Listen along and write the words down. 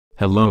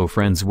Hello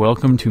friends,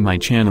 welcome to my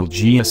channel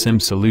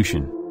GSM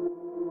Solution.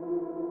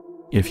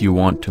 If you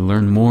want to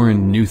learn more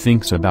and new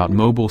things about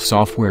mobile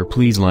software,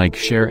 please like,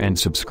 share and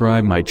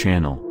subscribe my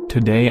channel.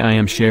 Today I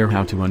am share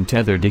how to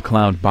untether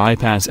iCloud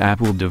bypass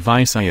Apple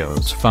device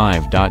iOS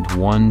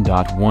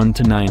 5.1.1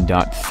 to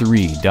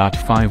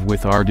 9.3.5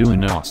 with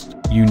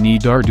Arduino. You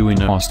need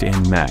Arduino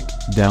and Mac.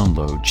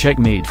 Download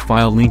Checkmate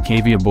file link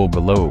available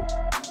below.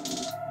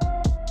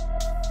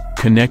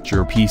 Connect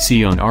your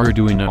PC on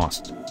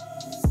Arduino.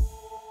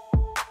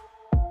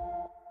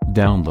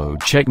 Download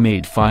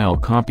Checkmate file,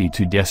 copy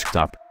to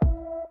desktop.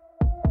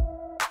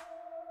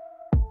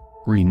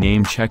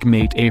 Rename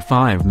Checkmate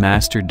A5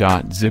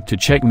 master.zip to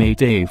Checkmate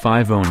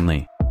A5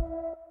 only.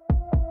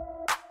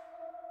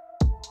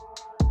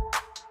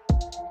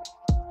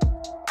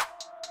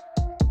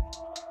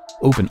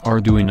 Open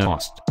Arduino.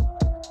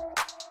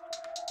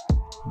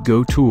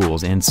 Go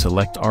Tools and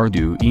select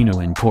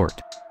Arduino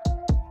import.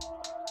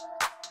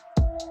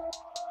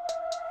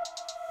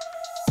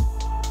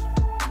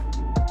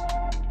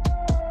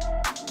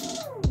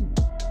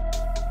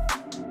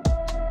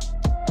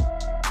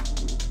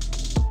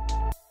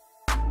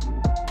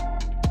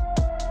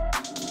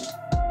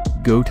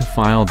 Go to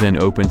File, then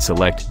open,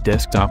 select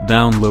Desktop,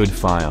 download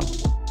file.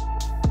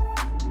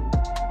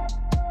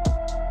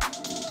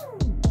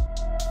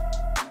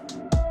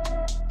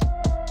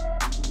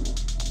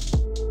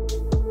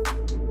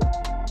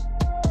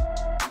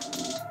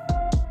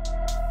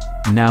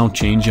 Now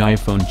change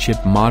iPhone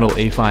chip model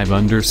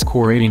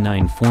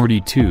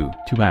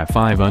A5_8942 to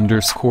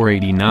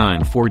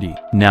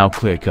A5_8940. Now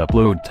click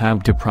Upload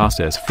tab to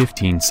process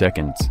 15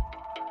 seconds.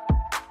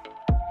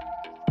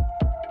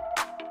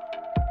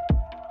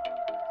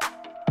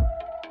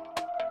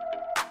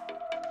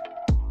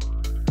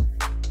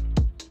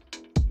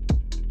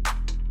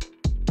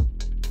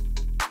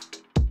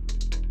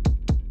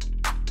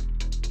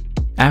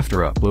 After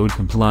upload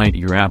complete,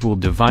 your Apple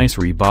device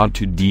reboot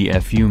to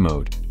DFU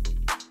mode.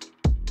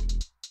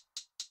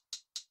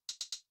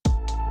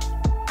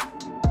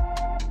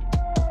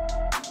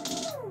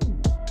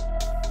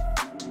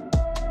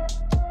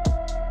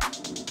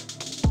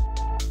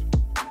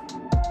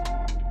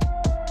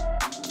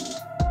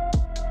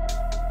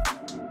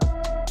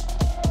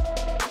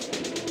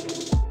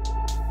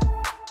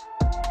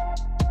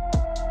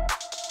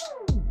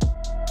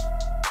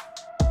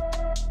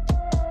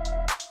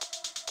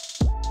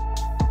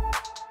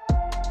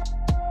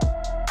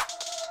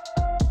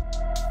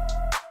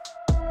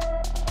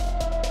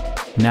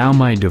 Now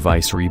my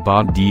device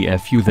reboot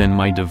DFU, then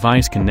my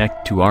device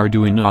connect to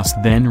Arduino,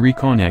 then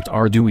reconnect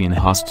Arduino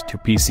host to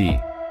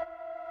PC.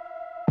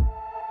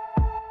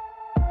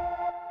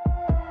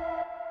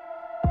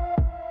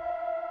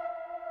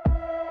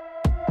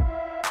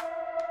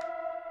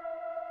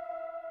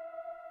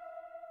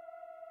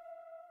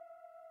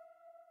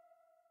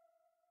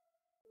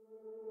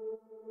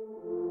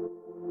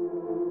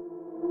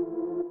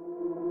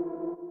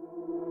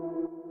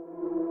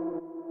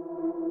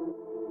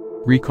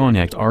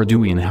 Reconnect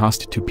Arduino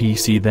host to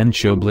PC, then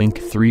show blink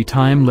 3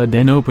 times LED,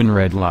 then open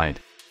red light.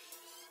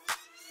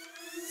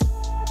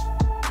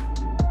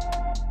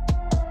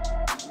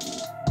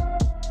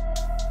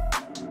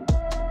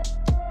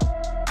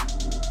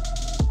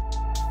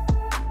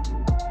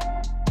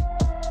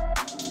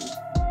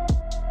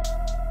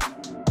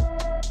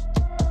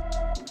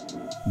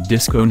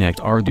 Disconnect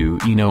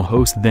Arduino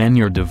host, then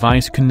your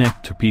device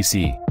connect to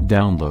PC.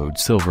 Download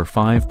Silver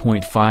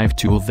 5.5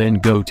 tool, then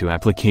go to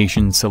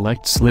Application,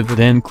 select Sliver,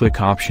 then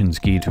click Options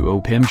key to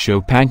open Show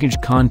Package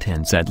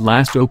Contents. At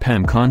last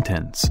open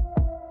Contents.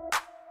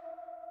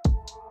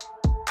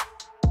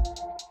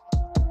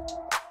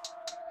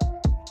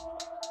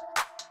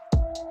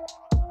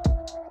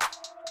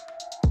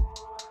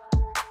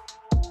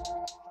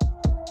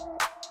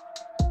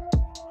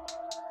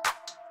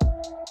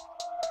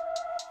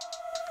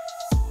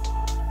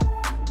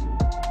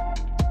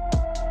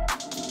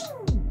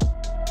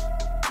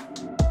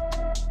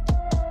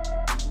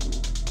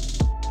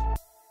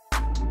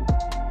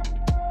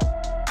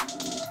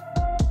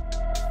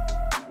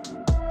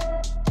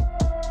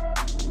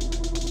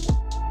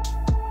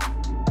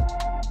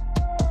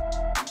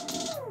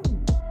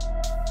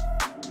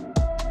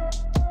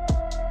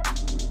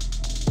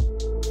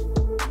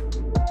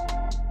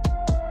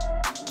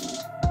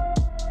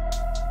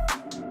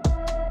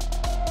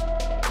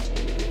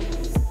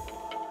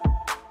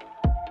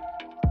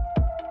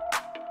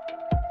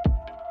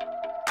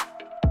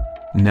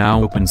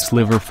 Now open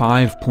Sliver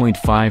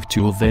 5.5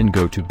 tool, then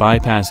go to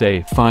Bypass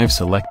A5,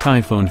 select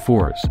iPhone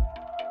 4s.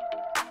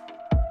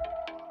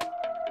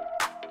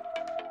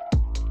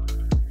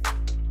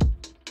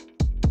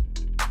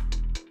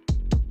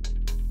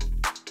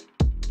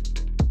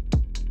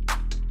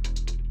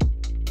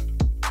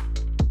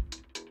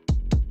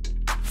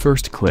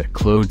 First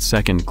click Load,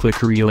 second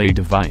click Relay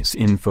Device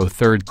Info,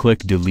 third click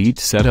Delete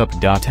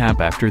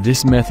Setup.app. After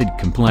this method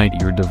complete,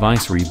 your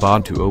device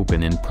reboot to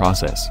open in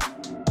process.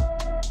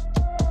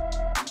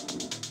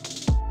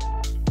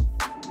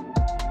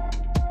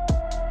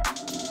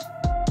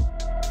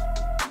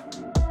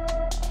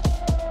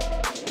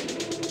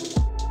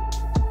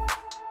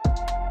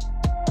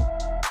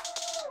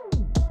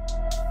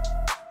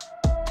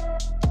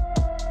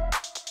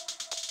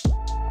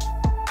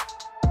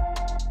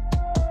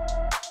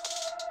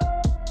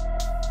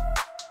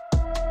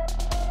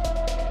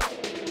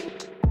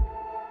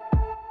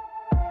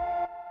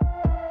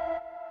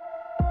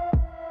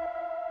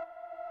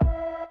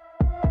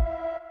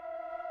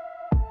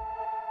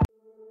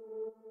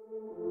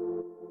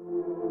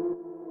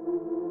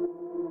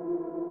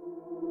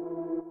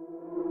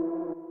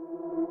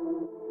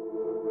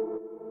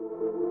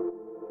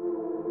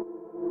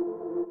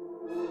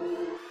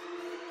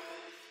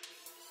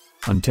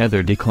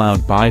 Untethered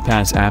iCloud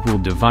bypass Apple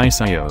device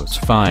iOS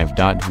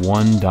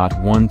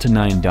 5.1.1 to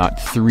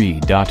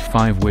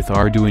 9.3.5 with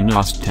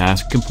Arduino's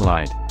task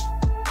complied.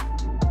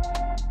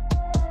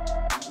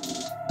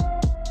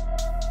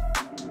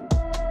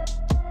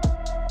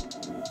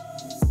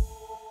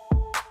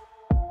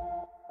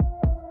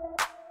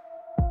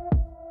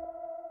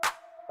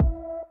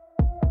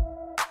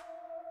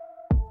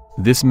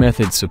 This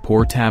method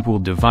supports Apple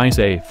device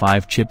A5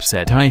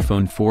 chipset,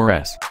 iPhone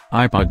 4S,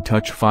 iPod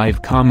Touch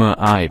 5,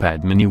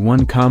 iPad mini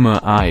 1,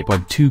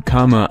 iPod 2,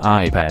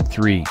 iPad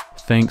 3.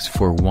 Thanks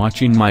for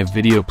watching my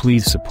video.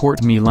 Please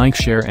support me, like,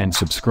 share and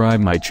subscribe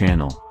my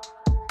channel.